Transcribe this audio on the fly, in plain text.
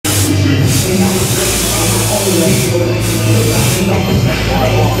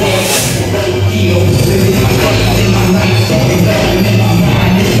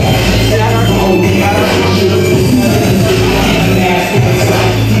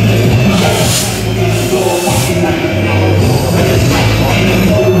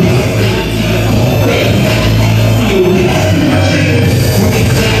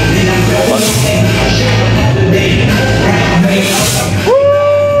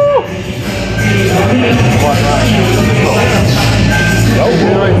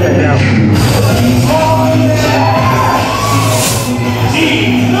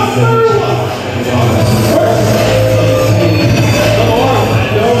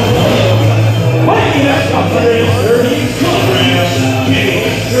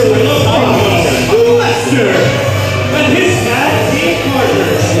And his tag team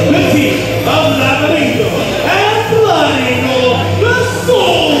partners, the team of Laberinto and blanko, the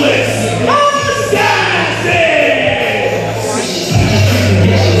Soulless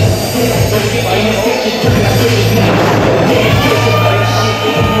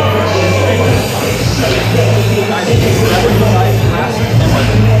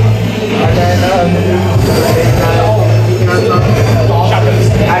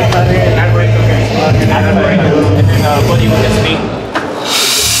Buddy with his feet.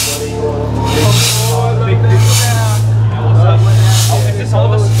 Is this all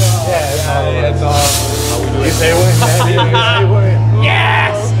of us? Yeah, it's all. How we doing? You say what?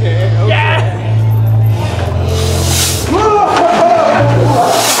 Yes! Okay. Yeah!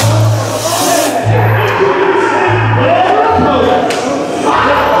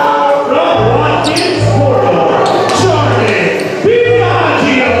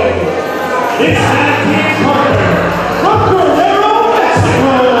 It's tag team partner from Guerrero,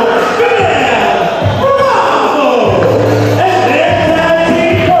 Mexico, Fidel, bravo! And their tag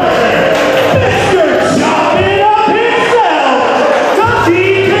team partner, Mr. Chopping Up himself,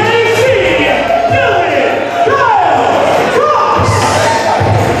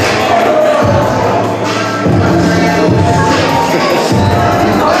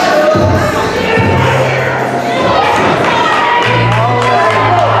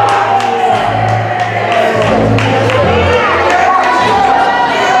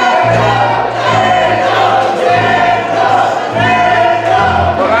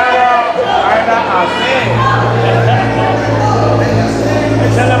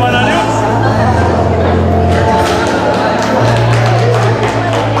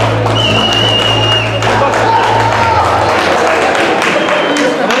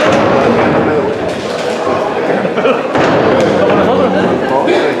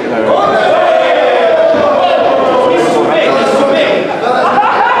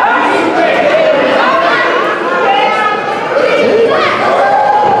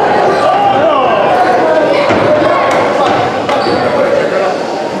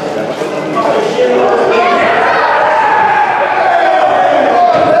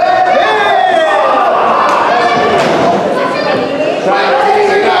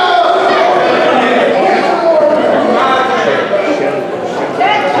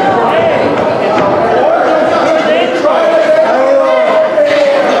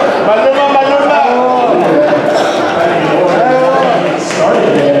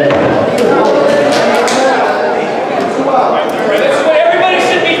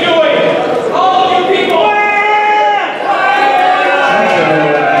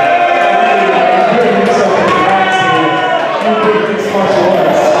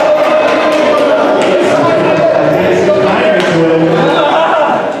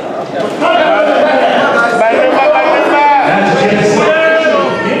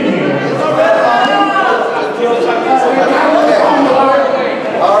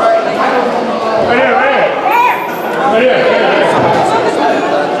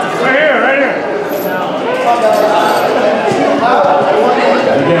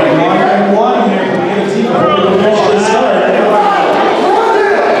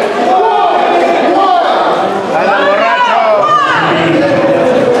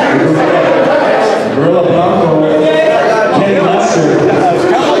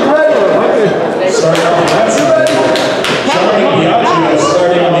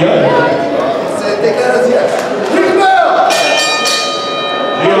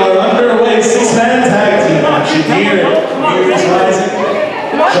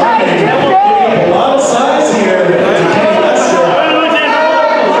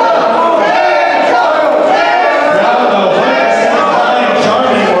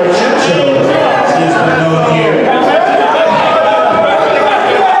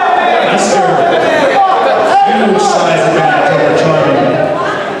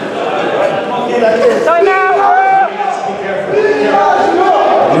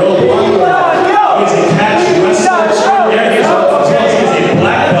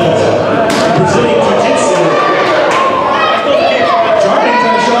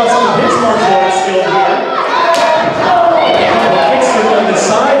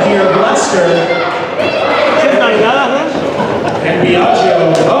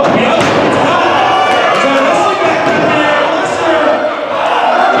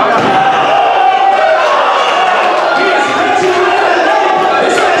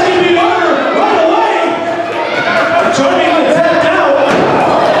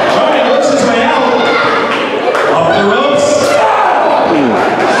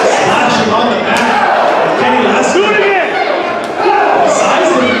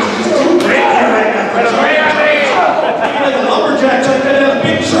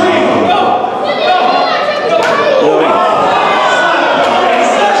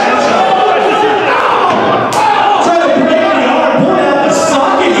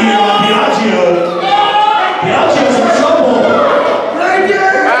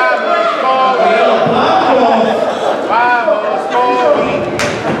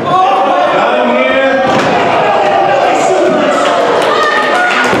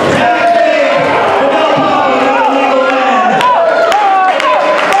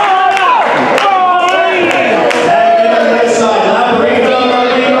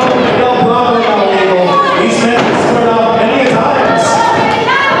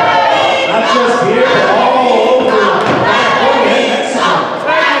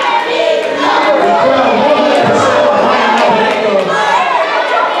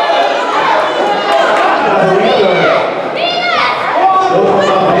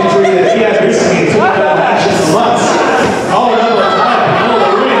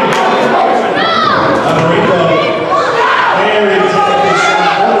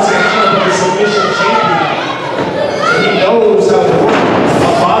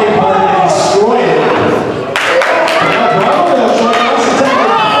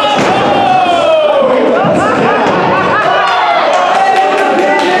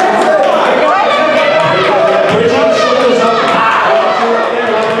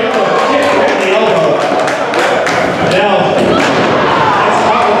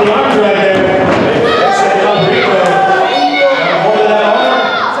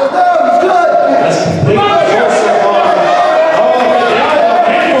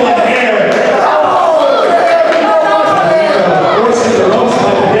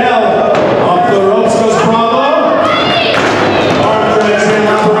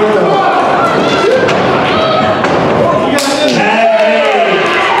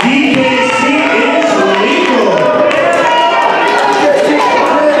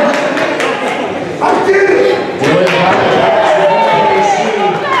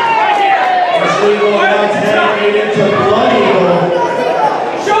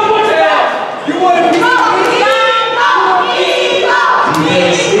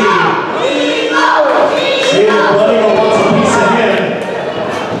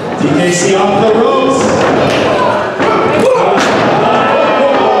 DKC off the ropes.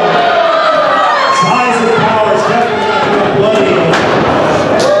 Size and power is definitely not going to bloody.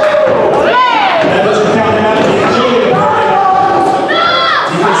 That doesn't count him out of the agility department.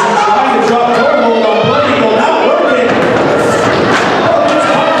 DKC trying to drop foothold on Bloody Eagle, not working. It's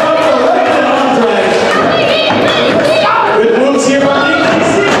hard up the leg and arm drag. Good moves here by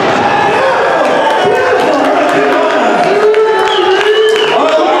DKC.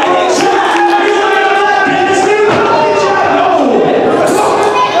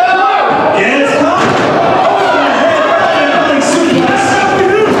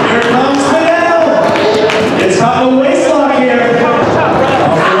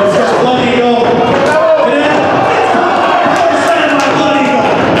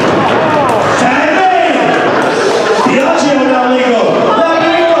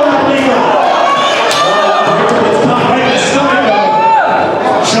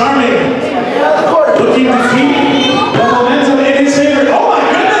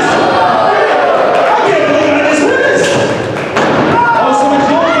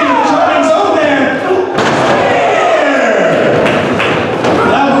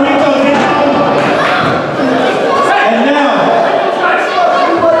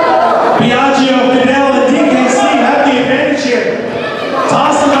 Fidel and DKC have the advantage here.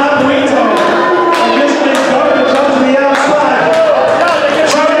 Toss the laberinto. And this is garbage up to the outside.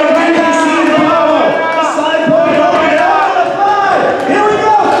 Trying to DKC and Bravo. Side poke up and out on the five. Here we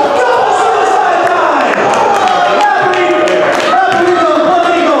go. Double suicide dive. Laberinto, Blood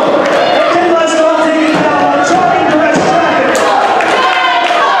Eagle. And let's go take it down on Charming direct traffic.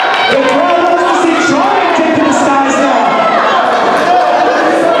 The crowd wants to see Charming take to the skies now.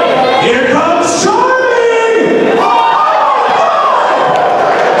 Here comes Charming!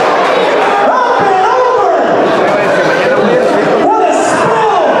 Up and over! What a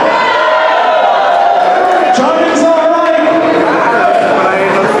spill! Charming's all right.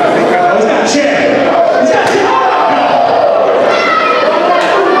 Oh, he's got a chair. He's got a chair.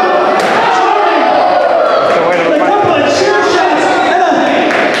 Charming! With a couple of chair shots.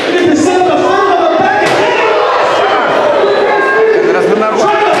 You get to sit on the front of the back and hit it. Trying to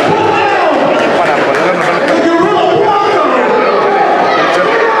pull down. The gorilla blanko.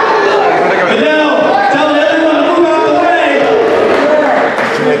 Fidel telling everyone to move out the way.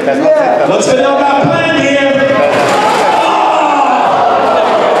 What's Fidel got planned